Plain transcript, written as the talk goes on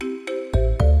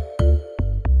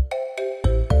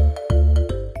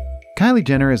Kylie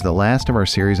Jenner is the last of our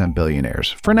series on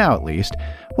billionaires, for now at least.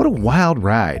 What a wild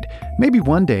ride. Maybe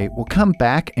one day we'll come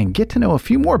back and get to know a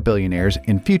few more billionaires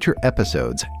in future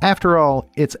episodes. After all,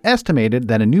 it's estimated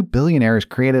that a new billionaire is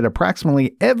created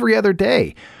approximately every other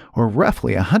day, or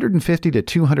roughly 150 to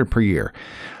 200 per year.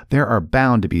 There are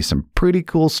bound to be some pretty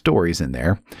cool stories in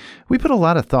there. We put a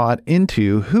lot of thought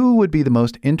into who would be the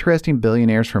most interesting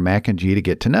billionaires for Mac and G to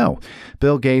get to know.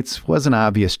 Bill Gates was an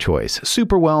obvious choice,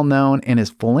 super well known, and his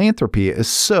philanthropy is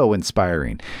so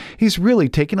inspiring. He's really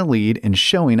taken a lead in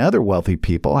showing other wealthy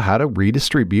people how to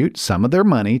redistribute some of their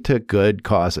money to good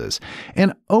causes.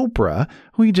 And Oprah,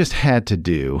 we just had to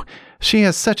do. She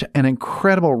has such an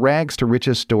incredible rags to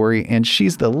riches story, and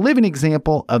she's the living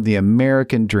example of the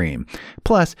American dream.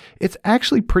 Plus, it's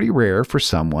actually pretty rare for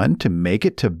someone to make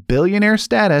it to billionaire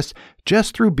status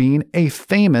just through being a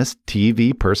famous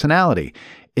TV personality.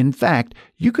 In fact,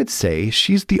 you could say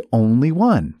she's the only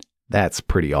one. That's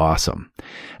pretty awesome.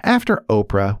 After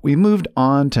Oprah, we moved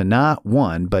on to not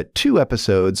one, but 2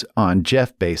 episodes on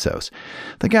Jeff Bezos,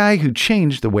 the guy who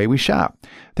changed the way we shop.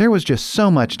 There was just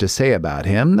so much to say about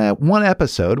him that one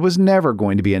episode was never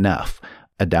going to be enough.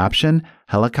 Adoption,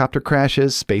 helicopter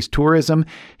crashes, space tourism,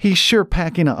 he's sure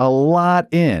packing a lot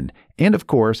in. And of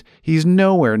course, he's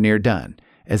nowhere near done.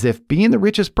 As if being the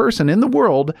richest person in the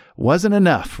world wasn't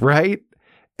enough, right?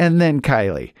 And then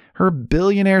Kylie. Her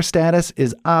billionaire status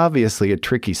is obviously a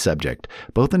tricky subject,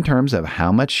 both in terms of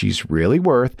how much she's really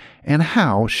worth and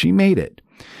how she made it.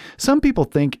 Some people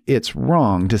think it's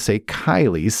wrong to say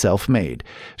Kylie's self-made.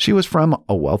 She was from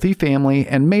a wealthy family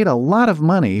and made a lot of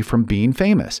money from being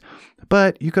famous.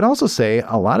 But you could also say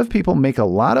a lot of people make a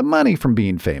lot of money from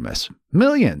being famous.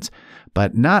 Millions.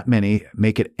 But not many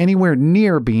make it anywhere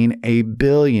near being a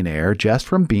billionaire just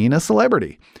from being a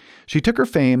celebrity. She took her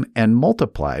fame and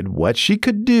multiplied what she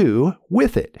could do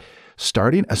with it,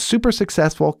 starting a super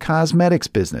successful cosmetics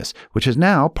business, which is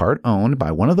now part owned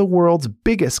by one of the world's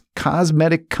biggest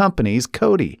cosmetic companies,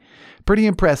 Coty. Pretty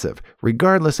impressive,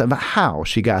 regardless of how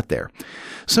she got there.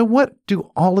 So what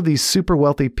do all of these super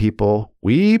wealthy people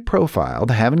we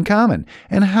profiled have in common,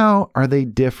 and how are they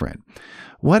different?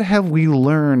 What have we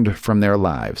learned from their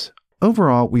lives?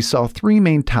 Overall, we saw 3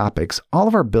 main topics all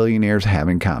of our billionaires have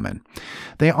in common.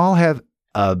 They all have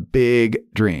a big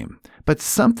dream, but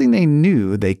something they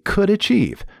knew they could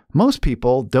achieve. Most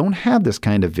people don't have this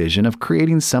kind of vision of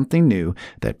creating something new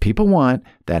that people want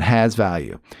that has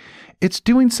value. It's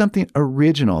doing something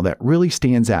original that really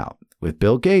stands out. With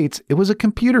Bill Gates, it was a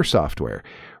computer software,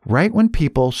 right when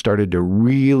people started to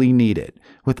really need it.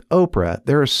 With Oprah,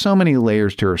 there are so many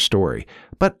layers to her story,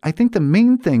 but I think the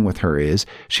main thing with her is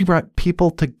she brought people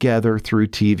together through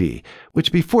TV,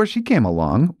 which before she came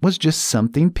along was just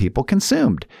something people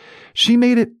consumed. She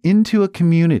made it into a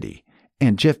community,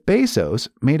 and Jeff Bezos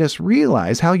made us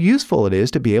realize how useful it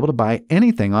is to be able to buy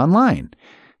anything online.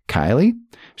 Kylie,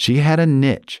 she had a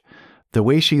niche. The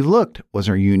way she looked was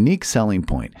her unique selling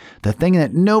point, the thing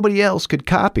that nobody else could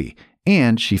copy,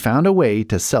 and she found a way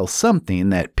to sell something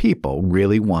that people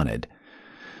really wanted.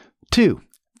 2,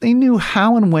 they knew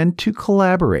how and when to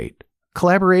collaborate.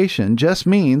 Collaboration just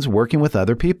means working with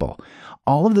other people.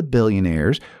 All of the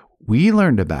billionaires we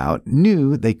learned about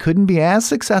knew they couldn't be as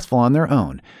successful on their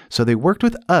own, so they worked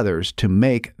with others to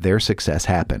make their success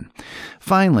happen.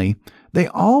 Finally, they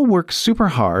all worked super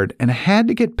hard and had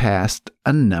to get past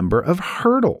a number of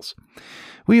hurdles.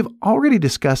 We have already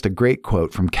discussed a great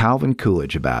quote from Calvin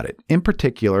Coolidge about it, in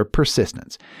particular,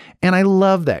 persistence. And I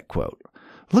love that quote.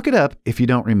 Look it up if you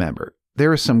don't remember.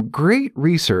 There is some great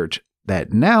research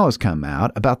that now has come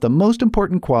out about the most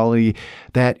important quality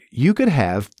that you could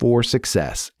have for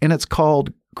success, and it's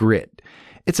called grit.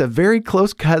 It's a very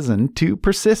close cousin to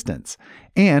persistence.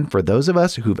 And for those of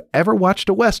us who've ever watched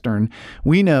a Western,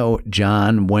 we know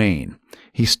John Wayne.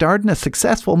 He starred in a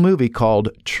successful movie called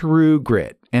True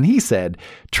Grit. And he said,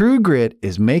 true grit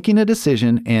is making a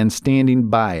decision and standing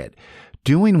by it,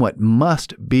 doing what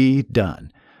must be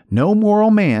done. No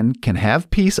moral man can have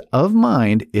peace of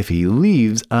mind if he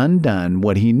leaves undone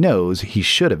what he knows he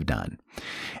should have done.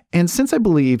 And since I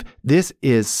believe this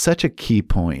is such a key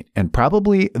point and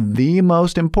probably the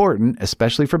most important,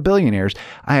 especially for billionaires,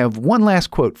 I have one last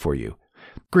quote for you.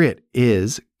 Grit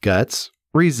is guts,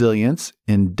 resilience,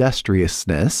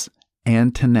 industriousness,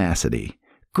 and tenacity.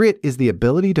 Grit is the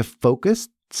ability to focus,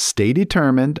 stay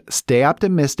determined, stay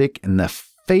optimistic in the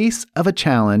face of a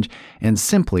challenge, and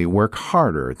simply work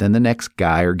harder than the next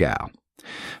guy or gal.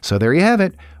 So there you have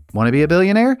it. Want to be a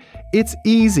billionaire? It's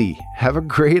easy. Have a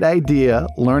great idea,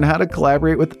 learn how to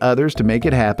collaborate with others to make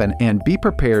it happen, and be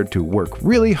prepared to work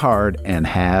really hard and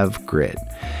have grit.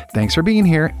 Thanks for being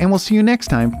here, and we'll see you next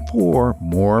time for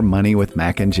more Money with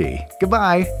Mac and G.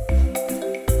 Goodbye.